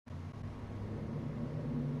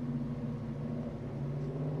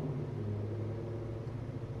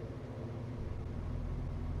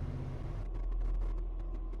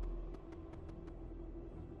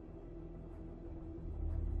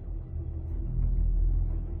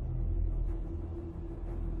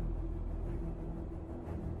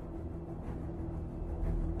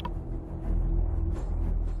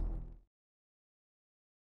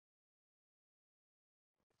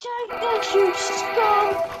Don't you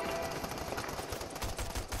scum!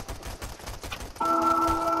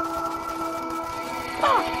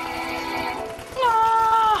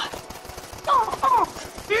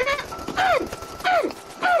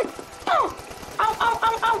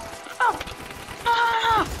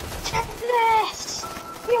 Take this!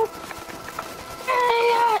 You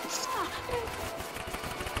idiots!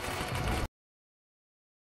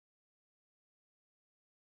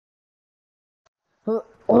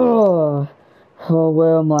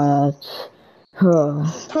 Where am I at?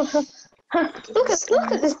 Look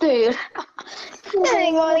at this dude. He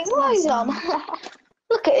ain't got any clothes on.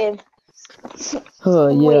 Look at him.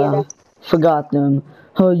 Yeah, forgot them.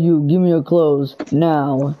 You, give me your clothes,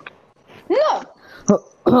 now. No!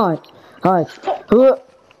 Alright. Give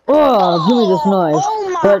me this knife.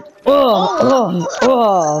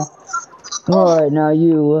 Alright, now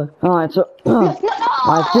you. Alright, so.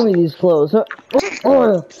 Alright, give me these clothes.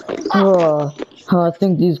 I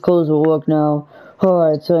think these clothes will work now.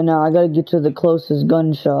 Alright, so now I gotta get to the closest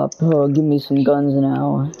gun shop. Give me some guns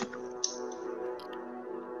now.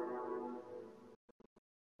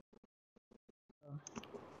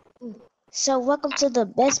 So welcome to the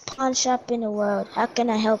best pawn shop in the world. How can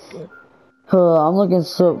I help you? I'm looking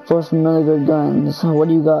for some really good guns. What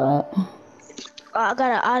do you got? I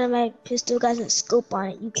got an automatic pistol, got a scope on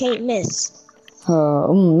it. You can't miss.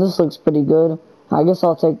 This looks pretty good. I guess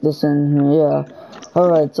I'll take this in here, yeah.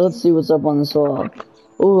 Alright, so let's see what's up on this wall.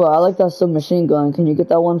 Ooh, I like that submachine gun. Can you get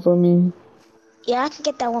that one for me? Yeah, I can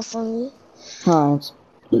get that one from you. Alright.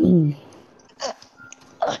 There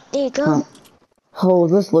you go. Oh,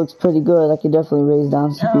 this looks pretty good. I could definitely raise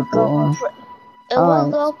down some people. It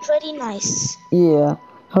will go pretty nice. Yeah.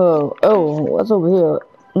 Oh, what's over here?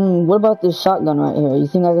 What about this shotgun right here? You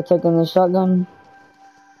think I could take in this shotgun?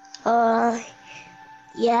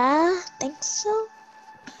 Yeah, think so.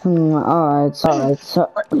 Alright. So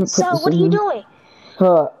What are you doing?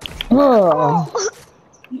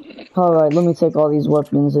 Alright, let me take all these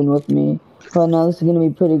weapons in with me. Now this is gonna be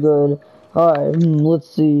pretty good. Alright, let's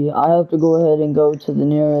see. I have to go ahead and go to the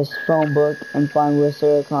nearest phone book and find where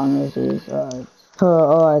Sarah Connors is.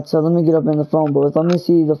 Alright, so let me get up in the phone booth. Let me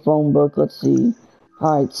see the phone book. Let's see.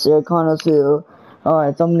 Alright, Sarah Connors here.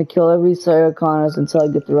 Alright, so I'm gonna kill every Sarah Connors until I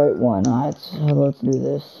get the right one. Alright, so let's do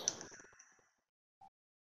this.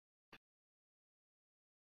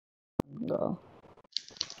 Go.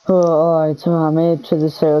 Alright, so I made it to the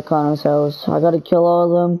Sarah Connors house. I gotta kill all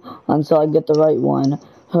of them until I get the right one.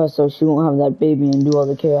 So she won't have that baby and do all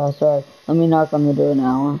the chaos. Alright, let me knock on the door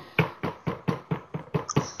now.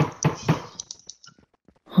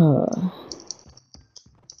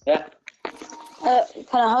 Yeah.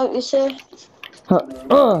 Can I help you, sir?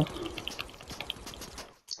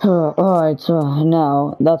 Alright, so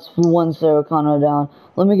now that's one Sarah Connor down.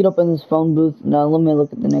 Let me get up in this phone booth. Now let me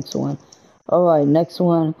look at the next one. Alright, next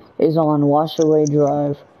one is on Washaway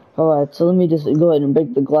Drive. Alright, so let me just go ahead and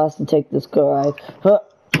break the glass and take this car.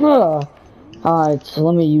 Alright, so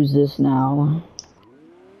let me use this now.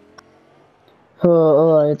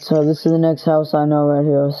 Alright, so this is the next house I know right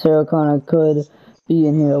here. Sarah Connor could be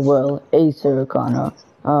in here. Well, a Sarah Connor.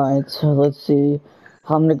 Alright, so let's see.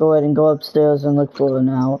 I'm gonna go ahead and go upstairs and look for her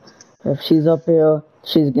now. If she's up here,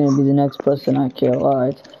 she's gonna be the next person I kill.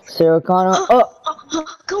 Alright, Sarah Connor.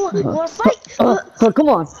 Come on, you wanna fight? Come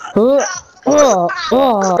on.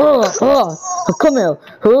 Come here.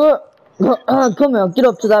 Come here, get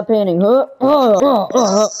up to that painting.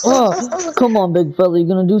 Come on, big fella, you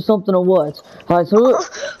gonna do something or what? Alright, so,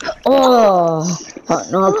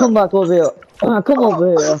 no, come back over here. Come over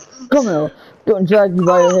here. Come here. Don't drag you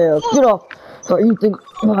by your hair. Get off. You think,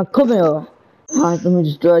 come here. Alright, let me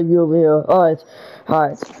just drag you over here. Alright. Come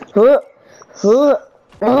here.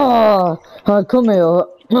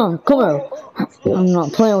 Come here. I'm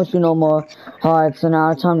not playing with you no more. Alright, so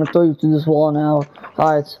now it's time to throw you through this wall now.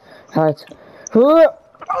 Alright.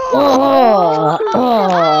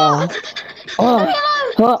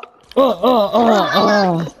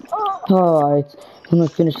 Alright, I'm gonna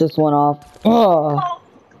finish this one off.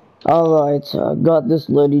 Alright, got this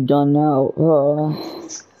lady done now.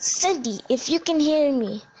 Cindy, if you can hear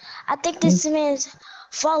me, I think this man is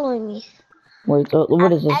following me. Wait,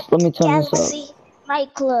 what is this? Let me turn this up. Galaxy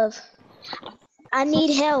nightclub. I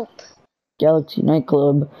need help. Galaxy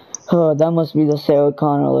nightclub. That must be the Sarah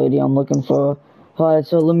Connor lady I'm looking for. Alright,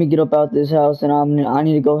 so let me get up out this house and I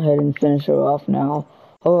need to go ahead and finish her off now.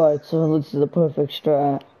 Alright, so this is the perfect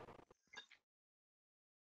strat.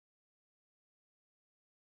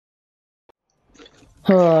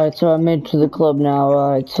 Alright, so I made it to the club now.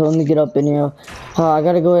 Alright, so let me get up in here. I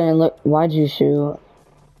gotta go ahead and look. Why'd you shoot?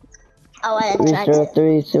 I want to We try start that.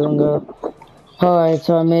 3, 2, and go. Alright,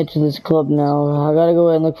 so I made it to this club now. I gotta go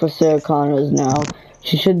ahead and look for Sarah Connors now.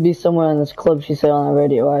 She should be somewhere in this club, she said on the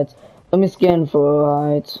radio, alright. Let me scan for her,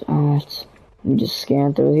 alright. Alright. Let me just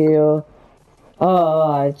scan through here.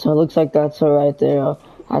 Alright, so it looks like that's her right there.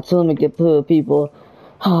 Alright, so let me get through the people.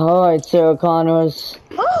 Alright, Sarah Connors.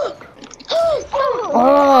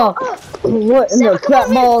 Oh! What in the crap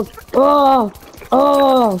balls? Oh!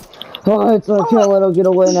 Oh! Alright, so I can't let her get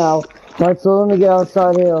away now. Alright, so let me get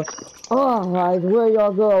outside here. Alright, where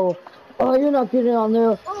y'all go? Oh, you're not getting on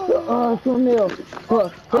there. Come here.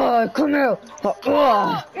 Come here.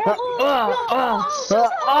 Crap.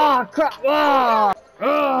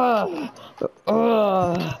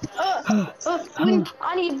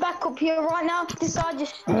 I need backup here right now. This side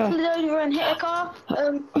just slid over and hit a car.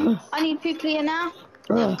 I need people here now.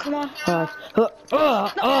 Come on.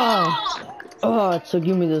 Alright, so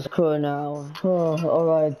give me this car now.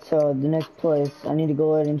 Alright, so the next place. I need to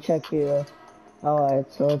go ahead and check here.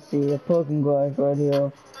 Alright, so let's see. A parking garage right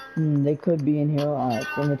here. They could be in here. Alright,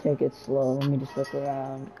 so let me take it slow. Let me just look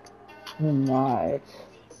around. Alright.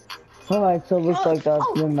 Alright, so it looks like that's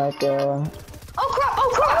them right there. Oh crap! Oh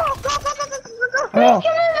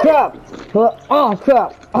crap! Crap!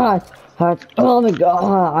 Crap! Alright, oh my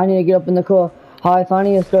god, I need to get up in the car. Alright, so I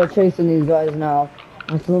need to start chasing these guys now.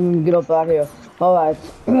 So let me get up out here. Alright.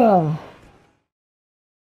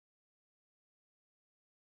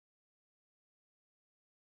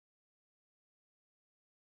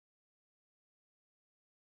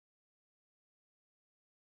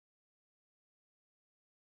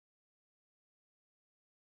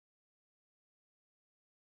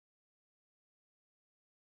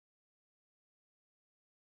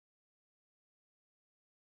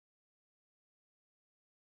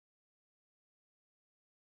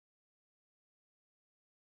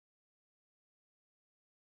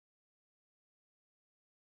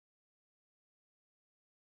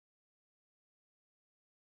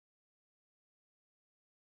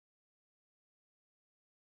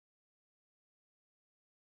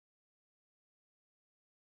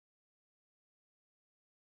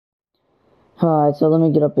 Alright, so let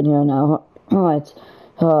me get up in here now. Alright,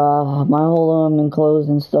 my whole arm and clothes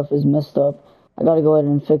and stuff is messed up. I gotta go ahead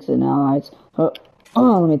and fix it now, alright.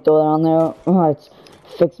 Let me throw that on there. Alright,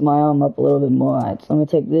 fix my arm up a little bit more, alright. So let me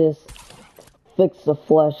take this, fix the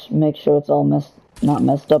flesh, make sure it's all not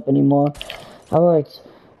messed up anymore. Alright,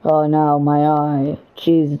 now my eye.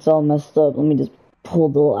 Jeez, it's all messed up. Let me just pull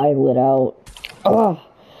the eyelid out.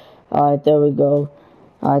 Alright, there we go.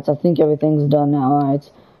 Alright, so I think everything's done now, alright.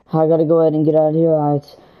 I gotta go ahead and get out of here, alright.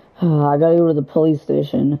 I gotta go to the police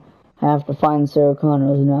station. I have to find Sarah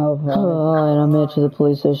Connors now. Alright, I'm here to the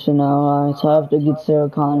police station now, alright. So I have to get Sarah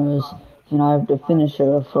Connors, and I have to finish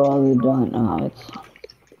her for all you've done, alright.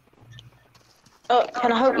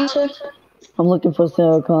 Can I help you, sir? I'm looking for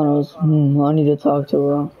Sarah Connors. I need to talk to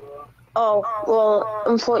her. Oh, well,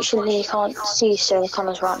 unfortunately, you can't see Sarah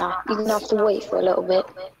Connors right now. You're gonna have to wait for a little bit.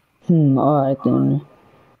 Alright then.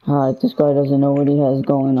 Alright, this guy doesn't know what he has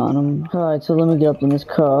going on him. Alright, so let me get up in this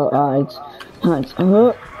car. Alright. Alright. Alright.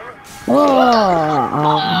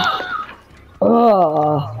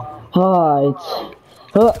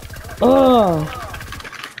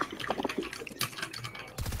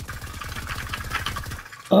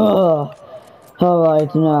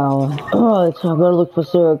 Alright, now. Alright, so I gotta look for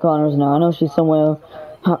Sarah Connors now. I know she's somewhere.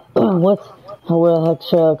 What? Where the heck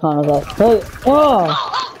Sarah Connors at? Hey!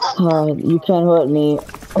 Alright, you can't hurt me.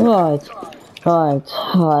 Alright.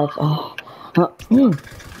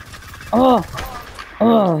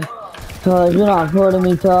 You're not hurting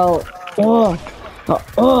me, pal.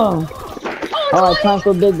 Alright, time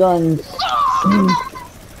for big guns.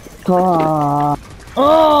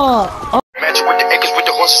 Match with the acres, with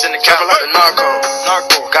the horses and the cattle like the narco.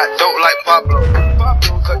 Got dope like Pablo.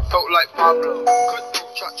 Cut dope like Pablo. Cut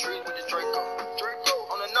dope, chop trees with the Draco.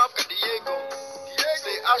 On the north got Diego.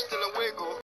 Stay hostile